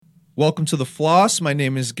Welcome to The Floss. My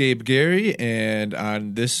name is Gabe Gary, and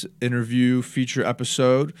on this interview feature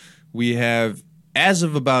episode, we have, as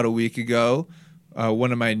of about a week ago,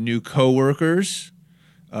 one of my new coworkers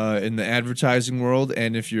in the advertising world.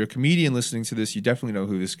 And if you're a comedian listening to this, you definitely know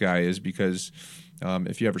who this guy is because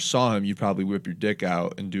if you ever saw him, you'd probably whip your dick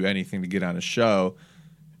out and do anything to get on a show.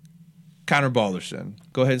 Connor Balderson.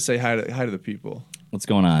 Go ahead and say hi to the people. What's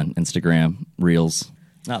going on? Instagram, Reels.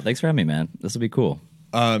 No, thanks for having me, man. This will be cool.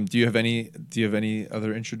 Do you have any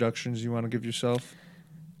other introductions you want to give yourself?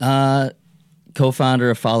 Co-founder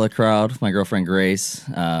of Follow Crowd with my girlfriend Grace.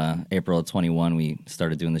 April of 21, we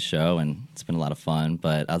started doing the show, and it's been a lot of fun.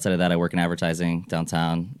 But outside of that, I work in advertising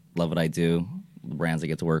downtown. Love what I do, the brands I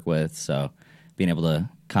get to work with. So being able to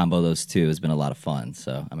combo those two has been a lot of fun.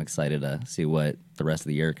 So I'm excited to see what the rest of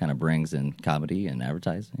the year kind of brings in comedy and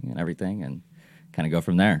advertising and everything, and kind of go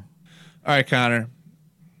from there. All right, Connor.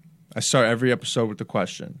 I start every episode with the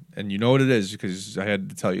question, and you know what it is because I had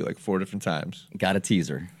to tell you like 4 different times. Got a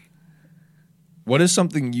teaser. What is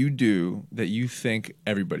something you do that you think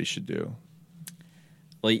everybody should do?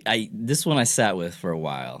 Well, this one I sat with for a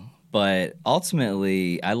while, but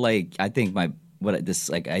ultimately I think this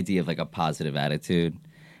idea of like a positive attitude,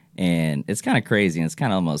 and it's kind of crazy and it's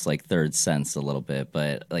kind of almost like third sense a little bit,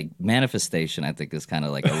 but like manifestation I think is kind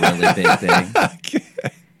of like a really big thing. Okay.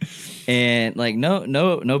 And like no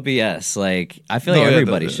BS. Like I feel like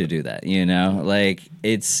everybody should do that, you know? Like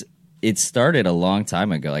it started a long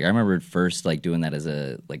time ago. Like I remember first like doing that as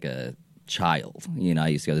a child. You know, I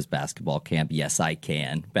used to go to this basketball camp. Yes, I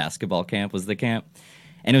can. Basketball camp was the camp.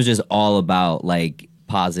 And it was just all about like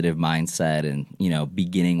positive mindset and, you know,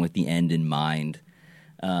 beginning with the end in mind.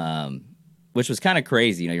 Which was kind of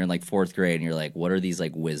crazy. You know, you're in like 4th grade and you're like, what are these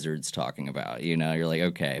like wizards talking about? You know, you're like,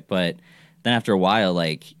 okay. But then after a while,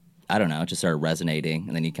 like, I don't know, it just started resonating,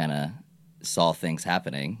 and then you kind of saw things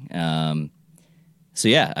happening. So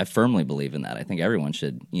yeah, I firmly believe in that. I think everyone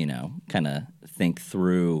should, you know, kind of think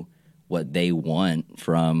through what they want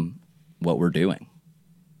from what we're doing.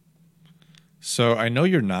 So I know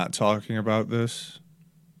you're not talking about this,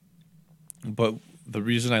 but the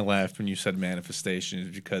reason I laughed when you said manifestation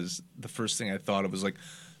is because the first thing I thought of was like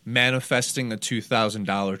manifesting a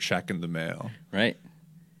 $2,000 check in the mail. Right.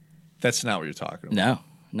 That's not what you're talking about.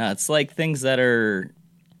 No, it's like things that are,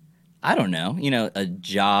 I don't know, you know, a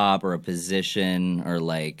job or a position or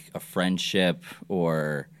like a friendship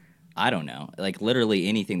or I don't know, like literally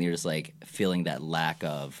anything that you're just like feeling that lack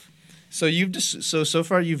of. So so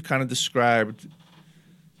far you've kind of described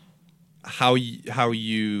how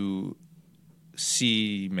you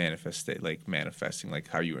see manifesting, like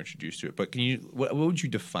how you were introduced to it. But what would you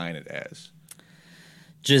define it as?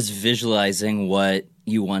 Just visualizing what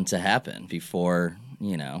you want to happen before,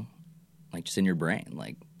 you know, like just in your brain,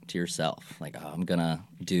 like to yourself, like, oh, I'm going to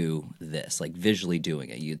do this, like visually doing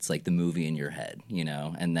it. It's like the movie in your head, you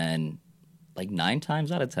know, and then like 9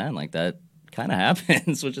 times out of 10, like that kind of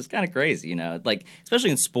happens, which is kind of crazy, you know, like especially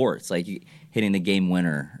in sports, like hitting the game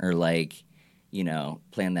winner or like, you know,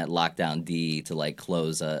 playing that lockdown D to like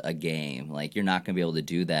close a game. Like you're not going to be able to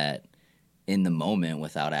do that in the moment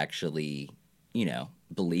without actually, you know,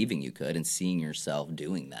 believing you could and seeing yourself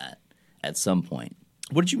doing that at some point.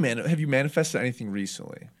 What did have you manifested anything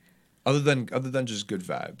recently other than just good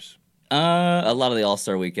vibes? A lot of the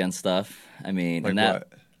All-Star Weekend stuff. I mean, like and that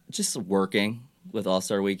what? Just working with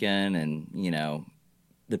All-Star Weekend and, you know,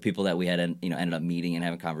 the people that we had, you know, ended up meeting and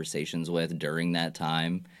having conversations with during that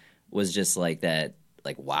time was just like that,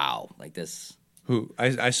 like, wow, like this. Who?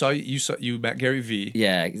 I saw you met Gary V.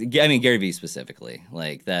 Yeah, I mean Gary V specifically.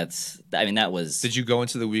 Like that was. Did you go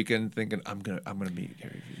into the weekend thinking I'm gonna meet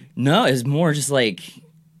Gary V? No, it was more just like,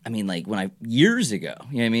 I mean, like when years ago,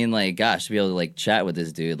 you know what I mean? Like, gosh, to be able to like chat with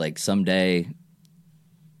this dude, like someday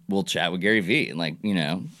we'll chat with Gary V and like, you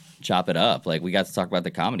know, chop it up. Like we got to talk about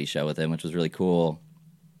the comedy show with him, which was really cool.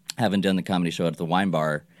 Having done the comedy show at the wine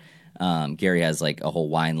bar, Gary has like a whole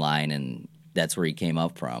wine line, and that's where he came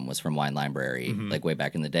up from, was from Wine Library, like way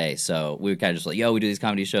back in the day. So we were kind of just like, yo, we do these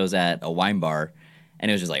comedy shows at a wine bar. And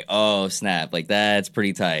it was just like, oh, snap. Like, that's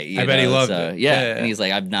pretty tight. I bet he loved it. Yeah. And he's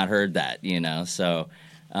like, I've not heard that, you know? So,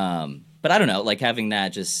 but I don't know, like having that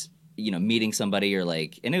just, you know, meeting somebody or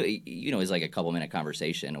like, and it, you know, it was like a couple-minute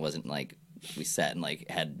conversation. It wasn't like we sat and like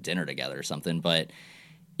had dinner together or something. But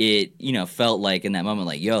it, you know, felt like in that moment,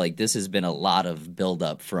 like, yo, like this has been a lot of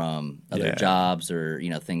buildup from other jobs or, you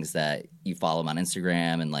know, things that you follow on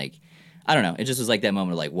Instagram and like, I don't know. It just was like that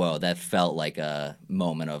moment of like, whoa, that felt like a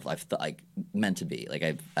moment of like meant to be. Like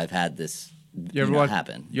I've had this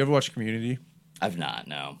happen. You ever watch Community? I've not.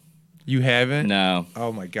 No. You haven't? No.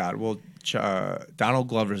 Oh my God. Well, Donald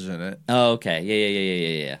Glover's in it. Oh, okay.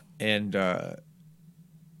 Yeah. And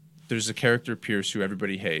there's a character, Pierce, who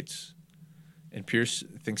everybody hates. And Pierce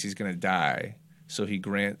thinks he's going to die. So he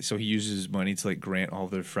uses his money to like grant all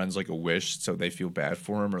their friends like a wish so they feel bad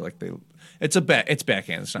for him or like it's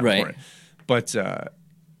backhand, it's not important. But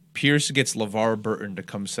Pierce gets LeVar Burton to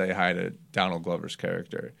come say hi to Donald Glover's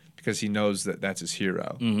character because he knows that that's his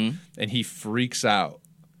hero. Mm-hmm. And he freaks out.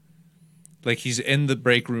 Like he's in the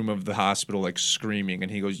break room of the hospital like screaming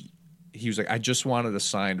and he was like, I just wanted a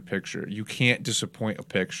signed picture. You can't disappoint a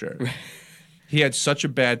picture. He had such a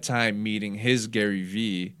bad time meeting his Gary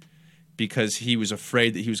V because he was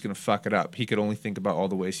afraid that he was going to fuck it up. He could only think about all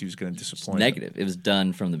the ways he was going to disappoint. Negative. It was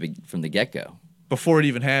done from the get-go. Before it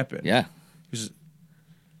even happened. Yeah.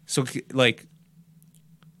 So, like,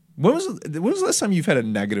 when was the last time you've had a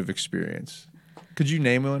negative experience? Could you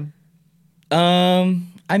name one?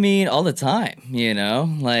 I mean, all the time,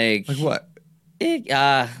 like what?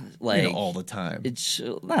 All the time. It's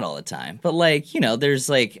not all the time, but there's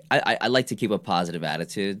I like to keep a positive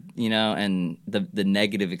attitude, and the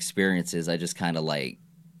negative experiences, I just kind of like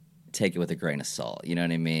take it with a grain of salt. You know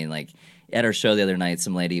what I mean? Like at our show the other night,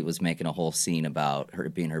 some lady was making a whole scene about her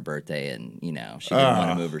being her birthday, and she didn't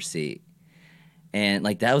want to move her seat. And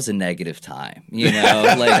that was a negative time, Like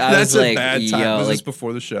I was like, bad time. Was this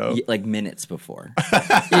before the show? Like minutes before,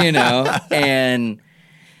 and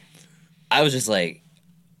I was just like,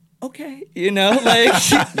 okay,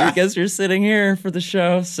 I guess you're sitting here for the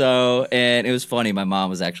show. So, and it was funny. My mom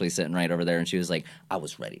was actually sitting right over there, and she was like, I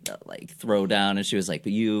was ready to throw down, and she was like,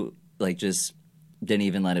 but you just didn't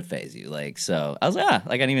even let it faze you, So I was like,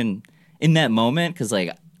 I didn't even in that moment because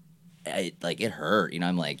it hurt,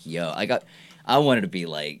 I'm like, I wanted to be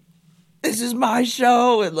like, this is my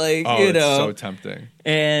show, and it's so tempting.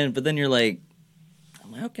 But then you're like,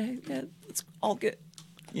 I'm like, okay, yeah, it's all good.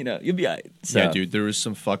 You'll be all right. So. Yeah, dude, there was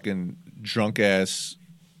some fucking drunk ass.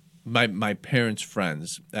 My parents'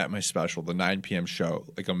 friends at my special, the 9 p.m. show,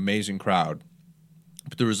 amazing crowd.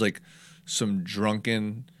 But there was some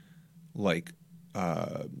drunken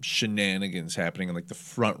shenanigans happening in the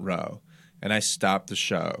front row, and I stopped the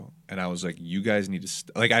show and I was like, you guys need to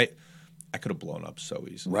I could have blown up so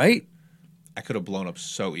easily. Right? I could have blown up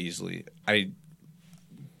so easily. I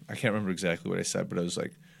can't remember exactly what I said, but I was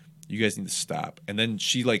like, you guys need to stop. And then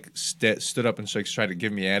she stood up and tried to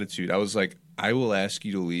give me attitude. I was like, I will ask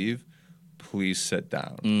you to leave. Please sit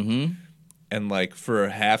down. Mm-hmm. And for a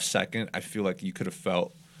half second, I feel like you could have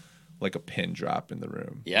felt like a pin drop in the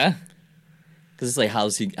room. Yeah. Because it's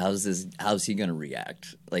how's he gonna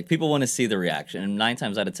react? People want to see the reaction, and 9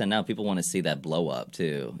 times out of 10 now, people want to see that blow up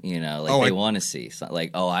too. They want to see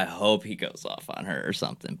I hope he goes off on her or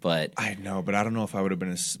something. But I know, but I don't know if I would have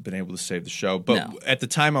been able to save the show. But at the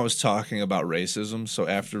time, I was talking about racism. So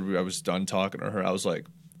after I was done talking to her, I was like,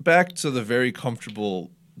 back to the very comfortable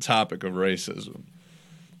topic of racism,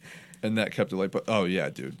 and that kept it But oh yeah,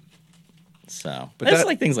 dude. So, but it's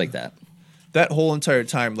things like that. That whole entire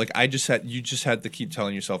time, you just had to keep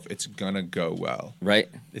telling yourself it's gonna go well. Right.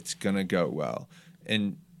 It's gonna go well.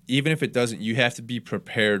 And even if it doesn't, you have to be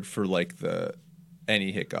prepared for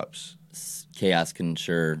any hiccups. Chaos can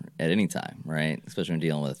at any time, right? Especially when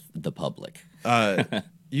dealing with the public.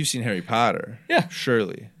 You've seen Harry Potter. Yeah.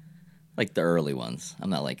 Surely. The early ones. I'm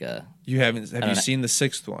not You haven't have you seen the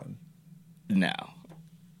 6th one? No.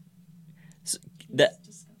 So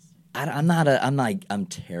I'm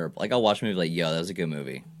terrible. I'll watch a movie yo, that was a good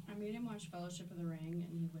movie. I made him watch Fellowship of the Ring, and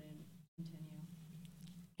he wouldn't continue.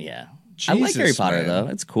 Yeah. Jesus, I like Harry Potter, man. though.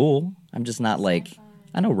 It's cool. I'm just not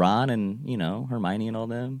I know Ron and, Hermione and all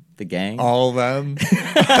them, the gang. All of them?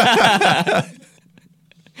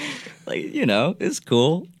 It's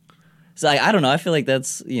cool. So, I don't know. I feel like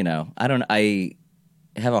that's, I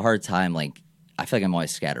have a hard time, I feel like I'm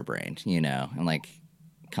always scatterbrained, I'm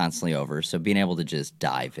constantly over. So being able to just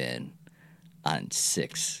dive in on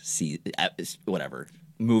 6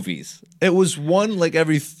 movies. It was one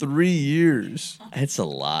every 3 years. It's a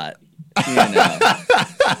lot.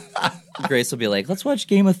 Grace will be like, let's watch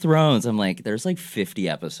Game of Thrones. I'm like, there's 50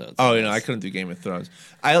 episodes. Oh, I couldn't do Game of Thrones.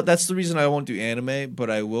 That's the reason I won't do anime, but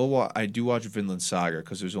I will. I do watch Vinland Saga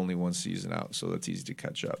because there's only 1 season out, so that's easy to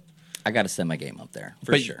catch up. I got to send my game up there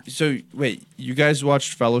for sure. So wait, you guys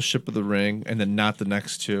watched Fellowship of the Ring and then not the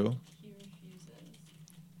next 2? He refuses.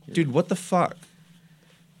 Dude, what the fuck?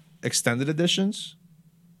 Extended editions?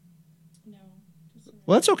 No.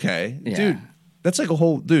 Well, that's okay, Yeah. dude. That's a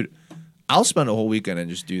whole dude. I'll spend a whole weekend and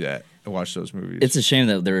just do that and watch those movies. It's a shame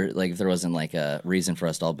that there wasn't a reason for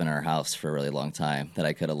us to all be in our house for a really long time that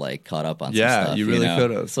I could have caught up on. Yeah, some stuff, you really could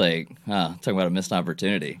have. It's talking about a missed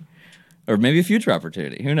opportunity. Or maybe a future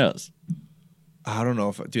opportunity. Who knows? I don't know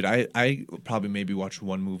if, dude, I probably maybe watch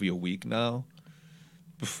one movie a week now.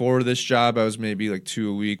 Before this job, I was maybe like 2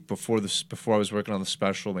 a week. Before I was working on the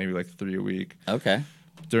special, maybe like 3 a week. Okay.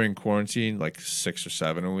 During quarantine, like 6 or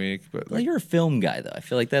 7 a week. But Well, you're a film guy, though. I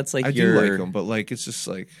feel like that's like I do like them, but like it's just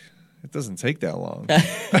like it doesn't take that long.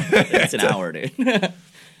 It's an hour, dude.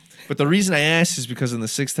 But the reason I asked is because in the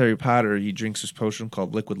sixth Harry Potter, he drinks this potion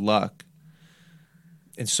called Liquid Luck,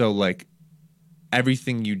 and so like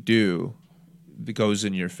everything you do goes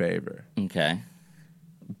in your favor. Okay.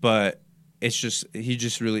 But it's just he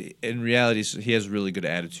just really, in reality, he has really good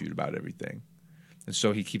attitude about everything. And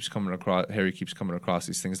so Harry keeps coming across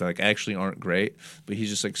these things that like actually aren't great, but he's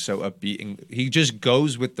just like so upbeat and he just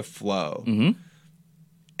goes with the flow. Mm-hmm.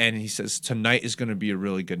 And he says tonight is going to be a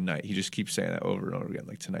really good night. He just keeps saying that over and over again,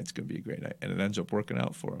 like tonight's going to be a great night, and it ends up working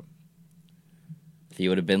out for him. If he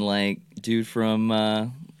would have been like dude from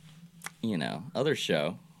other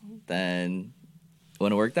show, then it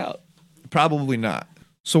wouldn't have worked out. Probably not.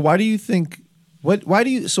 So why do you think?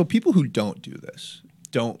 So people who don't do this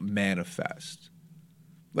don't manifest.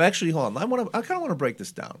 Well, actually, hold on. I kind of want to break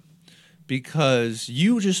this down because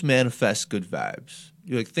you just manifest good vibes.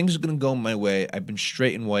 You're like, things are going to go my way. I've been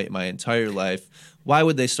straight and white my entire life. Why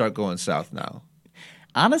would they start going south now?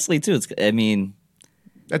 Honestly, too,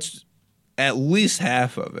 That's at least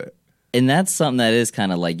half of it. And that's something that is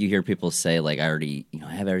kind of like you hear people say, like, I already,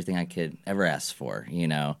 I have everything I could ever ask for,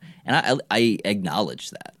 And I acknowledge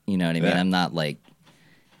that, you know what I mean? Yeah. I'm not like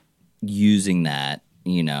using that.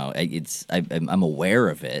 I'm aware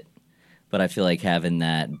of it, but I feel like having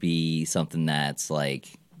that be something that's like,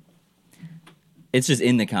 it's just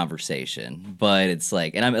in the conversation, but it's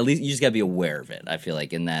like, and I'm at least you just gotta be aware of it. I feel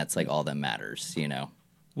like, and that's like all that matters,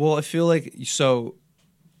 Well, I feel like so.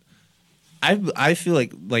 I feel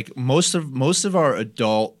like most of our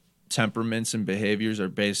adult temperaments and behaviors are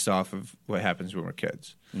based off of what happens when we're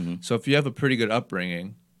kids. Mm-hmm. So if you have a pretty good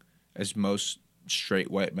upbringing, as most straight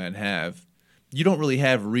white men have, you don't really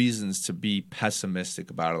have reasons to be pessimistic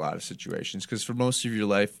about a lot of situations because for most of your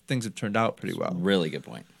life, things have turned out pretty well. Really good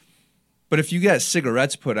point. But if you got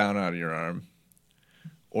cigarettes put out of your arm,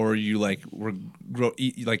 or you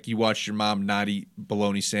you watched your mom not eat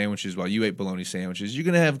bologna sandwiches while you ate bologna sandwiches, you're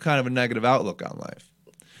gonna have kind of a negative outlook on life.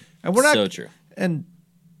 And we're not so true. And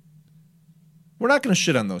we're not gonna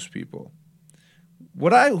shit on those people.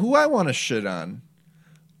 Who I want to shit on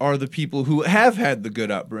are the people who have had the good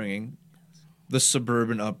upbringing, the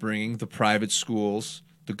suburban upbringing, the private schools,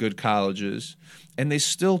 the good colleges, and they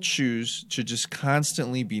still choose to just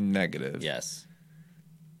constantly be negative. Yes.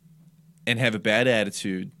 And have a bad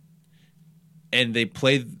attitude, and they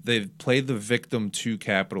play the victim to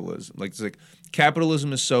capitalism. Like it's like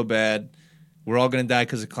capitalism is so bad, we're all gonna die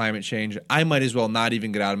because of climate change. I might as well not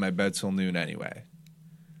even get out of my bed till noon anyway.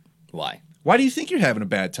 Why? Why do you think you're having a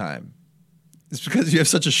bad time? It's because you have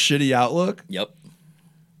such a shitty outlook. Yep.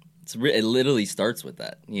 It literally starts with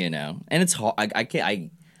that, and it's hard.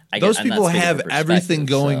 Those people have everything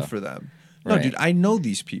going for them. No, Right. dude, I know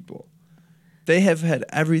these people. They have had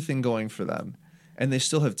everything going for them, and they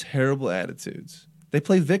still have terrible attitudes. They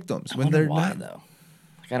play victims when they're why, not. Though.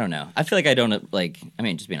 Like, I don't know. I feel like I don't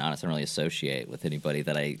just being honest, I don't really associate with anybody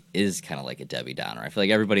that is kind of like a Debbie Downer. I feel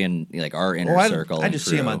like everybody in like our inner circle. I just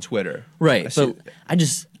see them on Twitter, right?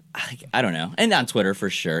 I don't know, and on Twitter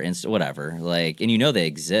for sure, and whatever. Like, and they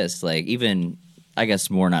exist. Like, even I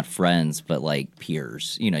guess more not friends, but like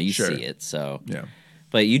peers. You Sure. see it. So Yeah.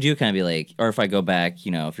 But you do kind of be like, or if I go back,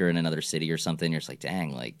 if you're in another city or something, you're just like,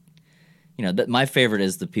 dang, like, my favorite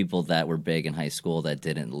is the people that were big in high school that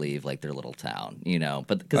didn't leave like their little town,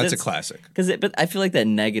 But That's a classic. But I feel like that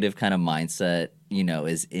negative kind of mindset,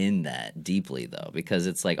 is in that deeply though, because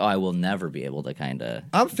it's like, oh, I will never be able to kind of.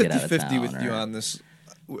 I'm 50-50 with you on this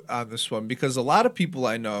one because a lot of people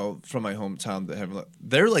I know from my hometown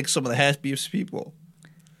they're like some of the happiest people.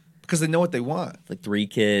 Because they know what they want. Like 3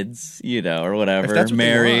 kids, or whatever, If that's what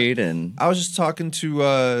married. they want. And I was just talking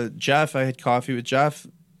to Jeff. I had coffee with Jeff,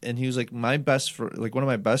 and he was like, one of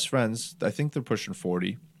my best friends, I think they're pushing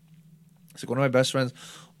 40. He's like, one of my best friends,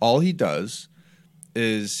 all he does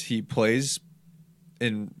is he plays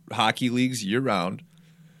in hockey leagues year round,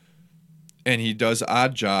 and he does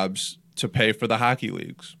odd jobs to pay for the hockey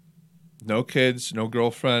leagues. No kids, no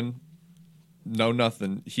girlfriend. No,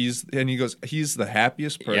 nothing. He goes, he's the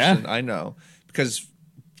happiest person I know because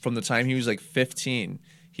from the time he was like 15,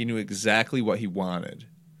 he knew exactly what he wanted,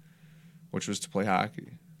 which was to play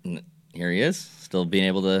hockey. And here he is, still being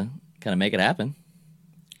able to kind of make it happen.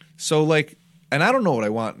 So like, and I don't know what I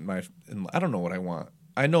want I don't know what I want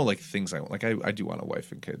I know like things I do want a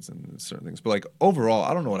wife and kids and certain things, but like overall,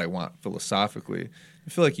 I don't know what I want philosophically. I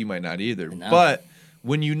feel like you might not either. No. But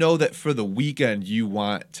when you know that for the weekend you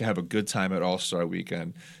want to have a good time at All-Star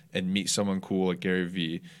Weekend and meet someone cool like Gary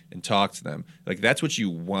Vee and talk to them, like that's what you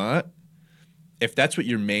want. If that's what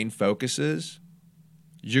your main focus is,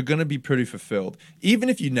 you're gonna be pretty fulfilled. Even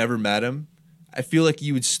if you never met him, I feel like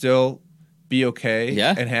you would still be okay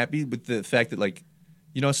and happy with the fact that like,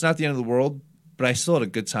 it's not the end of the world. But I still had a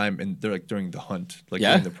good time during the hunt,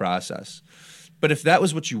 during the process. But if that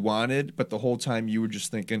was what you wanted, but the whole time you were just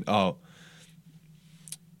thinking, oh,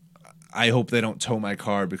 I hope they don't tow my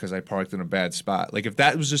car because I parked in a bad spot. Like if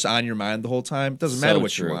that was just on your mind the whole time, it doesn't matter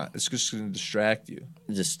what you want. It's just going to distract you.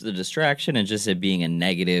 Just the distraction and just it being a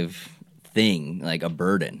negative thing, like a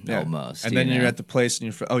burden almost. And then you're at the place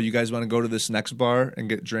and you guys want to go to this next bar and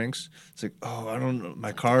get drinks? It's like, oh, I don't know.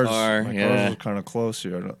 My car's kind of close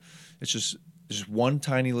here. It's just one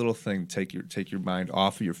tiny little thing to take your mind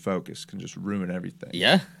off of your focus can just ruin everything.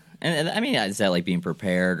 Yeah. And I mean, is that like being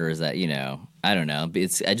prepared or is that, I don't know. It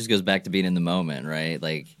just goes back to being in the moment, right?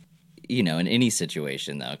 Like, in any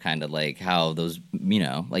situation though, kind of like how those,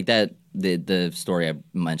 like that, the story I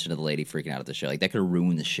mentioned of the lady freaking out at the show, like that could have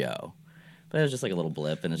ruined the show. But it was just like a little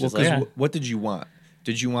blip and it's just like, what did you want?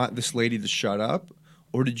 Did you want this lady to shut up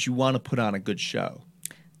or did you want to put on a good show?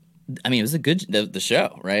 I mean, it was the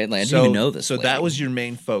show, right? Like I didn't even know this. So lady. that was your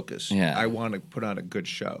main focus. Yeah, I want to put on a good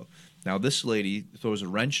show. Now this lady throws a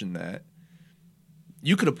wrench in that.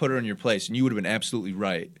 You could have put her in your place, and you would have been absolutely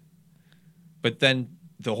right. But then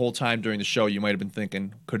the whole time during the show, you might have been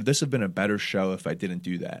thinking, "Could this have been a better show if I didn't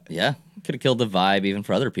do that?" Yeah, could have killed the vibe even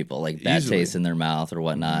for other people, like bad taste in their mouth or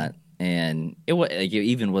whatnot. And it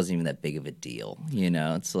even wasn't even that big of a deal,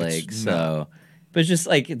 It's like but it's just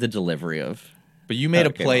like the delivery of. But you made a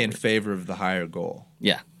play in favor of the higher goal.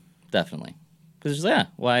 Yeah, definitely. Because it's like,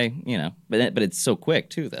 why, But it's so quick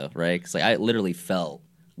too, though, right? Because like I literally felt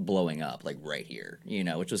blowing up like right here,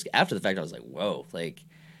 which was after the fact. I was like, whoa, like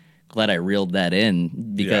glad I reeled that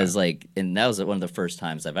in because and that was one of the first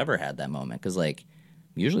times I've ever had that moment. Because like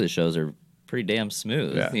usually the shows are pretty damn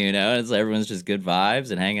smooth, It's like everyone's just good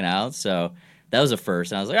vibes and hanging out. So that was a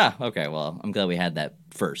first, and I was like, okay, well, I'm glad we had that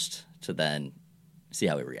first to then see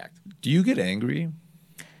how we react. Do you get angry?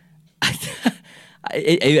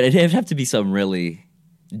 It'd have to be something really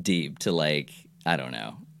deep to like, I don't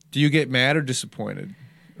know. Do you get mad or disappointed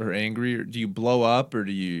or angry? Or do you blow up or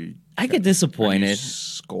do you... I get disappointed. Or do you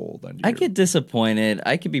scold on your... I get disappointed.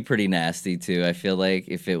 I could be pretty nasty too. I feel like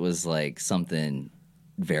if it was like something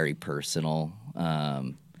very personal.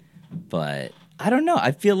 But I don't know.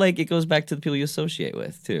 I feel like it goes back to the people you associate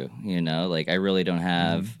with too. Like I really don't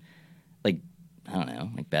have... I don't know,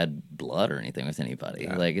 like bad blood or anything with anybody.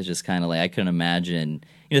 Yeah. Like it's just kind of like I couldn't imagine,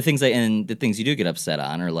 things and the things you do get upset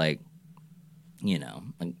on are like,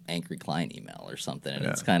 like angry client email or something. And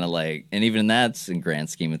it's kind of like, and even that's in grand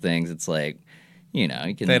scheme of things, it's like, you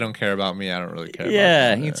can. They don't care about me. I don't really care.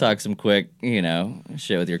 Yeah, you talk some quick,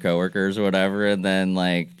 shit with your coworkers or whatever, and then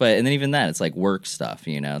and then even that, it's like work stuff.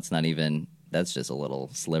 It's not even. That's just a little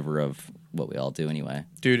sliver of what we all do anyway.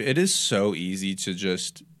 Dude, it is so easy to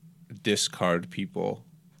just discard people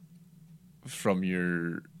from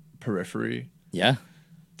your periphery. Yeah.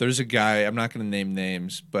 There's a guy, I'm not going to name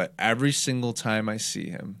names, but every single time I see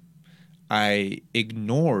him, I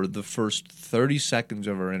ignore the first 30 seconds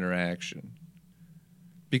of our interaction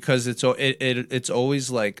because it's always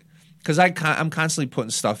like, because I'm constantly putting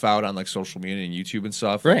stuff out on like social media and YouTube and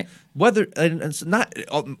stuff. Right. And it's not,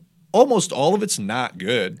 almost all of it's not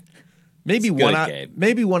good. Maybe one out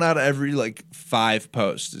of every like 5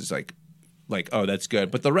 posts is like, oh, that's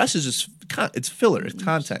good. But the rest is just it's filler, it's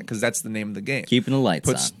content because that's the name of the game. Keeping the lights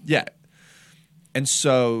on. Yeah. And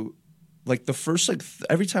so like the first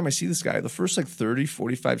every time I see this guy, the first 30,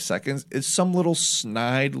 45 seconds, it's some little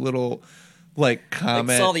snide little like comment.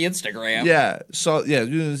 Like saw the Instagram. Yeah.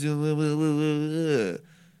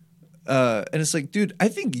 And it's like, dude, I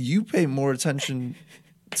think you pay more attention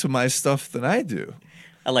to my stuff than I do.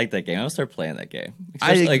 I like that game. I'm gonna start playing that game.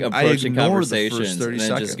 Especially approaching conversations and then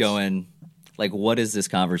seconds. Just going, what is this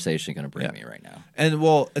conversation gonna bring me right now? And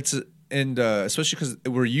especially because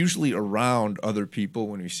we're usually around other people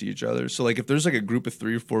when we see each other. So if there's a group of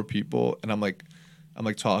 3 or 4 people and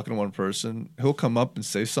I'm talking to one person, he'll come up and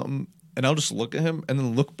say something, and I'll just look at him and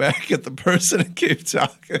then look back at the person and keep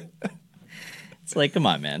talking. It's like, come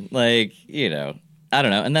on, man. I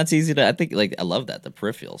don't know, and that's easy to. I think I love that the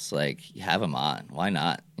peripherals. You have them on. Why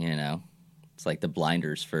not? It's like the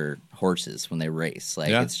blinders for horses when they race.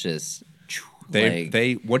 It's just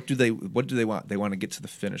what do they want? They want to get to the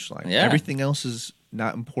finish line. Yeah. Everything else is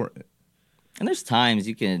not important. And there's times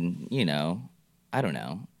you can, I don't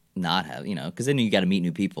know, not have, because then you got to meet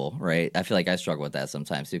new people, right? I feel like I struggle with that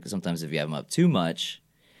sometimes too, because sometimes if you have them up too much,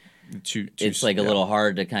 it's like a little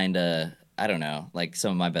hard to kind of, I don't know, like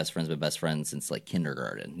some of my best friends have been best friends since like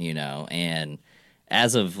kindergarten, and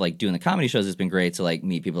as of like doing the comedy shows, it's been great to like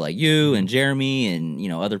meet people like you and Jeremy and,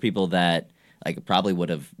 other people that like probably would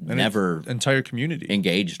have never entire community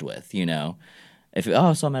engaged with, if,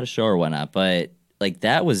 so I'm at a show or whatnot. But like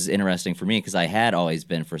that was interesting for me because I had always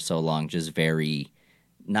been for so long just very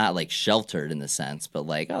not like sheltered in the sense, but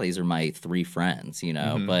like, oh, these are my 3 friends,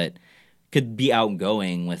 but could be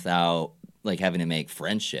outgoing without like having to make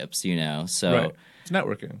friendships, so right. It's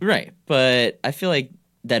networking. Right. But I feel like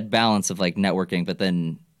that balance of like networking, but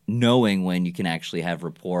then knowing when you can actually have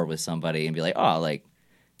rapport with somebody and be like, oh, like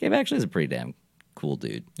Gabe actually is a pretty damn cool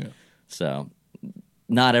dude. Yeah. So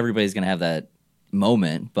not everybody's going to have that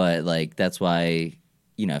moment, but like that's why,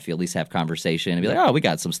 if you at least have conversation and be like, oh, we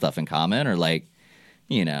got some stuff in common, or like,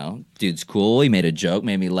 dude's cool, he made a joke,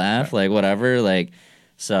 made me laugh, like whatever, like,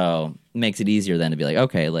 so it makes it easier then to be like,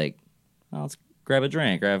 okay, like, well, let's grab a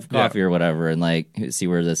drink, grab coffee or whatever, and like see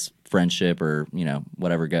where this friendship or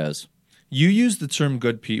whatever goes. You use the term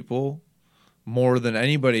 "good people" more than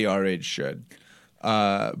anybody our age should,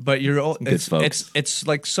 but it's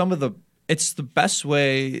like it's the best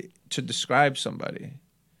way to describe somebody,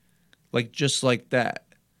 like just like that.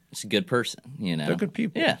 It's a good person, They're good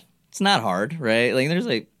people. Yeah, it's not hard, right? Like there's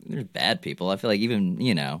bad people. I feel like even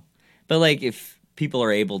but like if people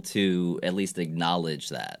are able to at least acknowledge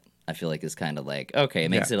that, I feel like it's kind of like, okay, it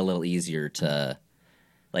makes it a little easier to,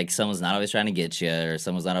 like, someone's not always trying to get you, or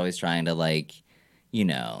someone's not always trying to, like,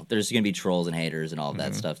 there's going to be trolls and haters and all of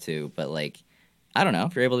that stuff too. But, like, I don't know,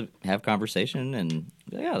 if you're able to have conversation and,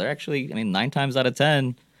 yeah, they're actually, 9 times out of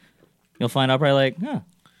 10, you'll find out probably like, huh.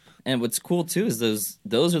 And what's cool too is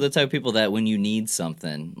those are the type of people that when you need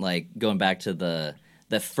something, like going back to the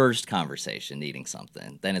first conversation, needing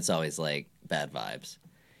something, then it's always like bad vibes.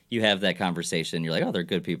 You have that conversation, you're like, oh, they're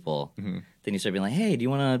good people. Mm-hmm. Then you start being like, hey, do you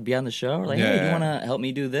want to be on the show? Or like, hey, do you want to help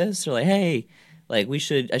me do this? Or like, hey, like I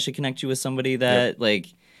should connect you with somebody that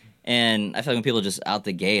like, and I feel like when people just out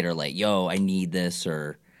the gate are like, yo, I need this,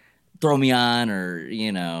 or throw me on, or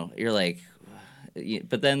you're like,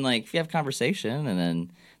 but then like if you have conversation, and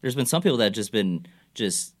then there's been some people that just been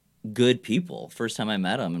just good people. First time I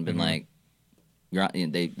met them and been like, they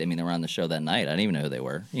were on the show that night. I didn't even know who they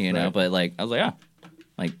were, but like I was like,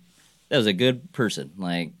 like that was a good person.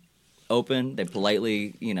 Like open, they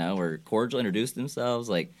politely, were cordial, introduced themselves.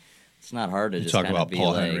 Like it's not hard to just talk about be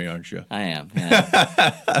Paul like, Henry, aren't you? I am.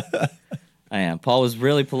 Yeah. I am. Paul was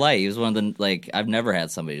really polite. He was one of the like I've never had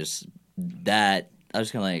somebody just that. I was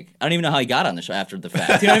kind of like, I don't even know how he got on the show after the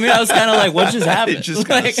fact. You know what I mean? I was kind of like, what just happened? He just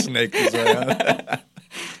kind of snaked his way on.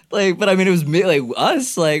 Like, but I mean, it was me, like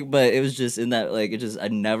us, like, but it was just in that, like, it just, I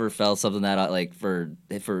never felt something that, like, for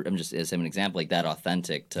I'm just as an example, like that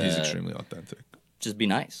authentic to. He's extremely authentic. Just be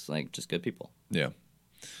nice, like, just good people. Yeah.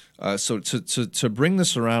 So to bring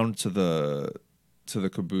this around to the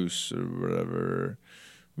caboose or whatever,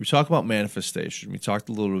 we talk about manifestation. We talked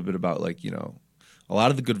a little bit about like a lot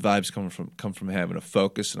of the good vibes come from having a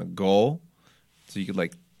focus and a goal, so you could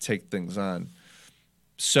like take things on.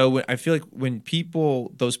 So I feel like when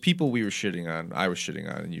those people we were shitting on, I was shitting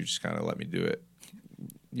on, and you just kind of let me do it,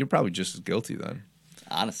 you're probably just as guilty then.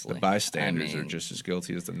 Honestly, the bystanders are just as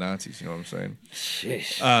guilty as the Nazis. You know what I'm saying?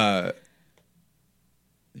 Sheesh.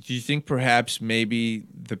 Do you think perhaps maybe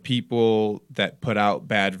the people that put out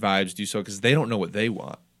bad vibes do so because they don't know what they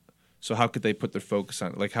want? So how could they put their focus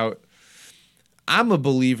on it? Like how I'm a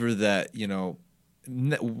believer that,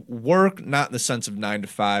 work not in the sense of 9 to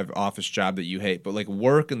 5 office job that you hate, but like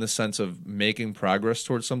work in the sense of making progress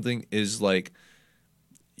towards something is like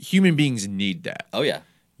human beings need that. Oh, yeah.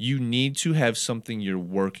 You need to have something you're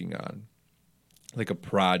working on, like a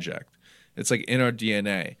project. It's like in our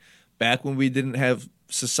DNA. Back when we didn't have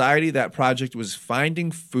society, that project was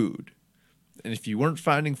finding food. And if you weren't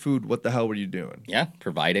finding food, what the hell were you doing? Yeah,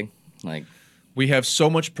 providing. Like we have so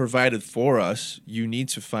much provided for us. You need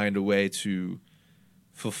to find a way to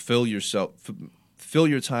fulfill yourself, fill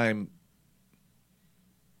your time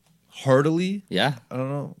heartily. Yeah. I don't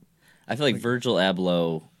know. I feel like Virgil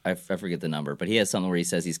Abloh, I forget the number, but he has something where he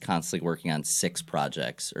says he's constantly working on 6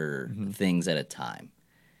 projects or things at a time.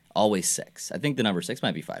 Always 6. I think the number 6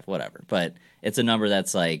 might be 5, whatever. But it's a number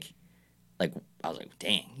that's like I was like,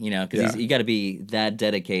 dang, because you got to be that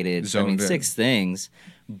dedicated. Zoned in. 6 things.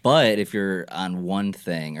 But if you're on 1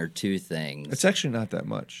 thing or 2 things, it's actually not that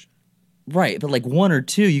much. Right, but like 1 or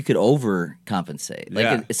 2, you could overcompensate.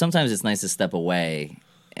 Like sometimes it's nice to step away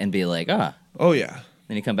and be like, oh yeah,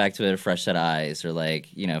 Then you come back to it, a fresh set of eyes, or like,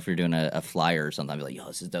 if you're doing a flyer or something, I'll be like, yo,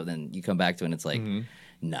 this is dope. Then you come back to it and it's like,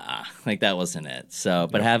 nah, like that wasn't it. So,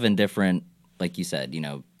 but having different, like you said,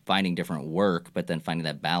 finding different work, but then finding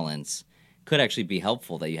that balance could actually be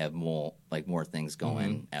helpful that you have more things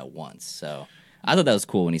going at once. So I thought that was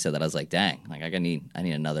cool when he said that. I was like, dang, like I need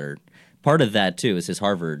another part of that too. Is his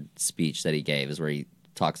Harvard speech that he gave is where he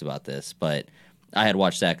talks about this. But I had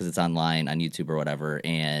watched that because it's online on YouTube or whatever,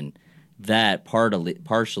 and that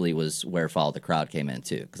partially was where Follow the Crowd came in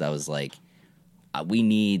too, because I was like, we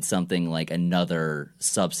need something like another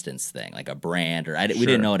substance thing, like a brand, or we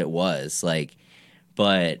didn't know what it was, like,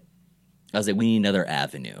 but I was like, we need another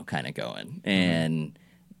avenue kind of going. And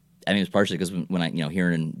I mean, it was partially because when I,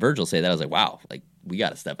 hearing Virgil say that, I was like, wow, like we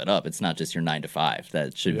got to step it up. It's not just your 9 to 5.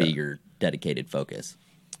 That should be your dedicated focus.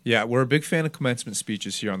 Yeah, we're a big fan of commencement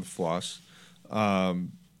speeches here on The Floss.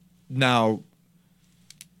 Now,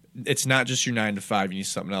 it's not just your 9 to 5. You need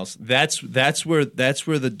something else. That's where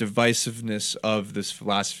the divisiveness of this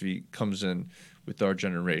philosophy comes in with our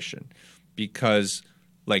generation, because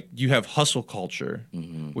like you have hustle culture,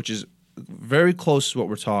 which is very close to what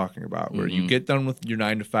we're talking about, where you get done with your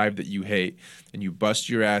 9 to 5 that you hate and you bust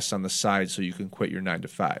your ass on the side so you can quit your 9 to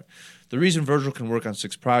 5. The reason Virgil can work on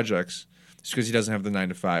 6 projects is because he doesn't have the 9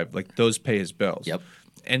 to 5. Like those pay his bills. Yep.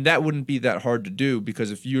 And that wouldn't be that hard to do,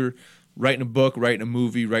 because if you're writing a book, writing a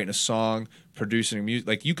movie, writing a song, producing music,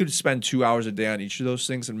 like you could spend 2 hours a day on each of those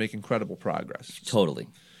things and make incredible progress. Totally.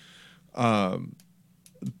 But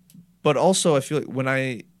also, I feel like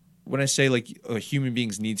when I say like human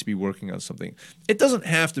beings need to be working on something, it doesn't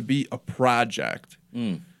have to be a project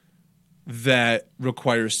that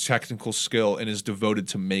requires technical skill and is devoted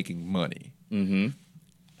to making money.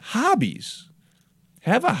 Hobbies.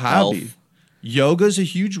 Have a hobby. Yoga is a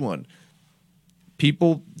huge one.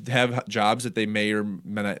 People have jobs that they may or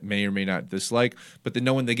may not dislike, but they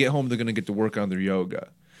know when they get home they're going to get to work on their yoga.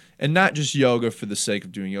 And not just yoga for the sake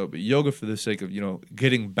of doing yoga, but yoga for the sake of,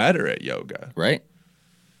 getting better at yoga. Right.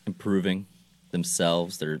 Improving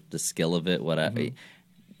themselves, the skill of it, whatever.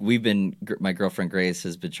 My girlfriend Grace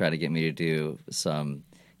has been trying to get me to do some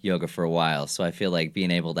yoga for a while, so I feel like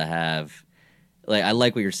being able to have, like, I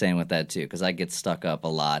like what you're saying with that too, because I get stuck up a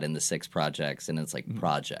lot in the 6 projects, and it's like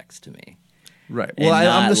projects to me. Right. Well,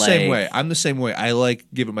 I'm the same way. I'm the same way. I like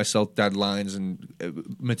giving myself deadlines and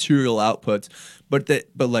material outputs, but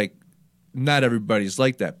like not everybody's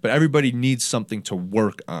like that. But everybody needs something to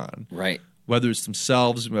work on. Right. Whether it's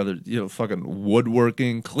themselves, whether fucking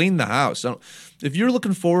woodworking, clean the house. If you're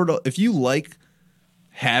looking forward to, if you like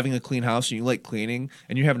having a clean house and you like cleaning,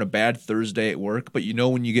 and you're having a bad Thursday at work, but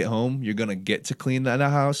when you get home you're gonna get to clean that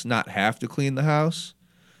house, not have to clean the house.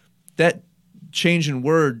 That change in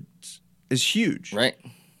words is huge. Right.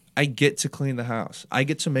 I get to clean the house. I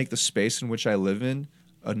get to make the space in which I live in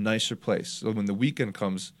a nicer place. So when the weekend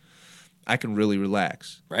comes, I can really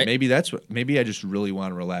relax. Right. Maybe I just really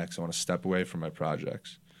want to relax. I want to step away from my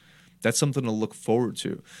projects. That's something to look forward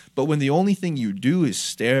to. But when the only thing you do is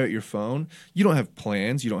stare at your phone, you don't have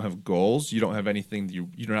plans, you don't have goals, you don't have anything,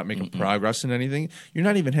 you're not making progress in anything. You're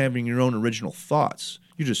not even having your own original thoughts.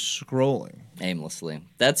 You're just scrolling. Aimlessly.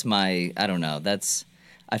 That's I don't know.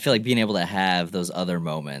 I feel like being able to have those other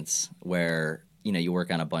moments where, you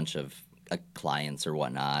work on a bunch of clients or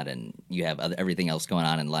whatnot, and you have everything else going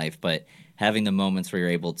on in life, but having the moments where you're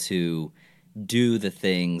able to do the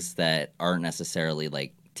things that aren't necessarily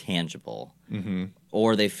like tangible,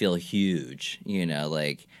 or they feel huge,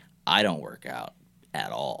 like I don't work out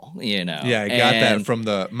at all, Yeah, I got that from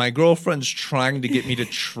my girlfriend's trying to get me to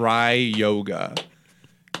try yoga.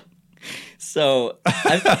 So,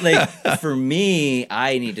 for me,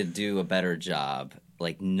 I need to do a better job,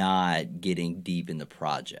 like not getting deep into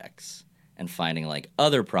projects and finding like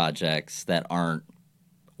other projects that aren't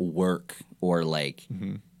work or like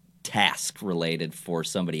task related for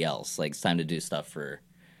somebody else. Like it's time to do stuff for,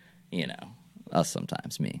 us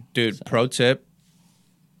sometimes, me. Dude, so. Pro tip: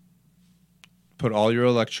 put all your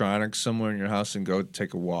electronics somewhere in your house and go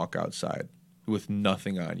take a walk outside with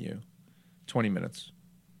nothing on you. 20 minutes.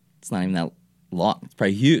 It's not even that long. It's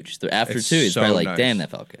probably huge. After it's 2, it's so probably like, nice. Damn,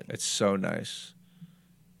 that felt good. It's so nice.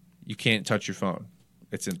 You can't touch your phone.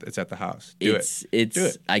 It's at the house. Do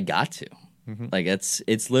it. I got to. Like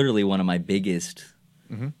it's literally one of my biggest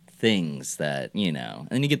things that, and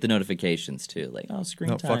then you get the notifications too, like, oh, screen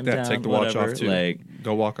time. Fuck that. Down, take the whatever. Watch off too. Like,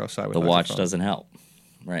 go walk outside with the watch doesn't help.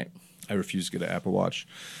 Right. I refuse to get an Apple Watch.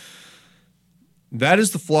 That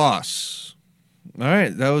is The Floss. All right,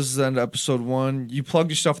 that was the end of episode 1. You plugged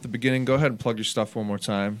your stuff at the beginning. Go ahead and plug your stuff one more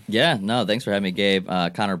time. Yeah, no, thanks for having me, Gabe.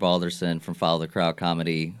 Connor Balderson from Follow the Crowd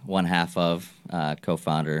Comedy, one half of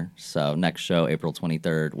co-founder. So next show, April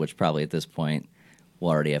 23rd, which probably at this point will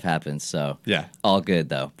already have happened. So yeah, all good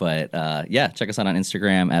though. But yeah, check us out on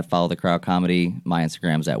Instagram at Follow the Crowd Comedy. My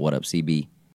Instagram's at WhatUpCB.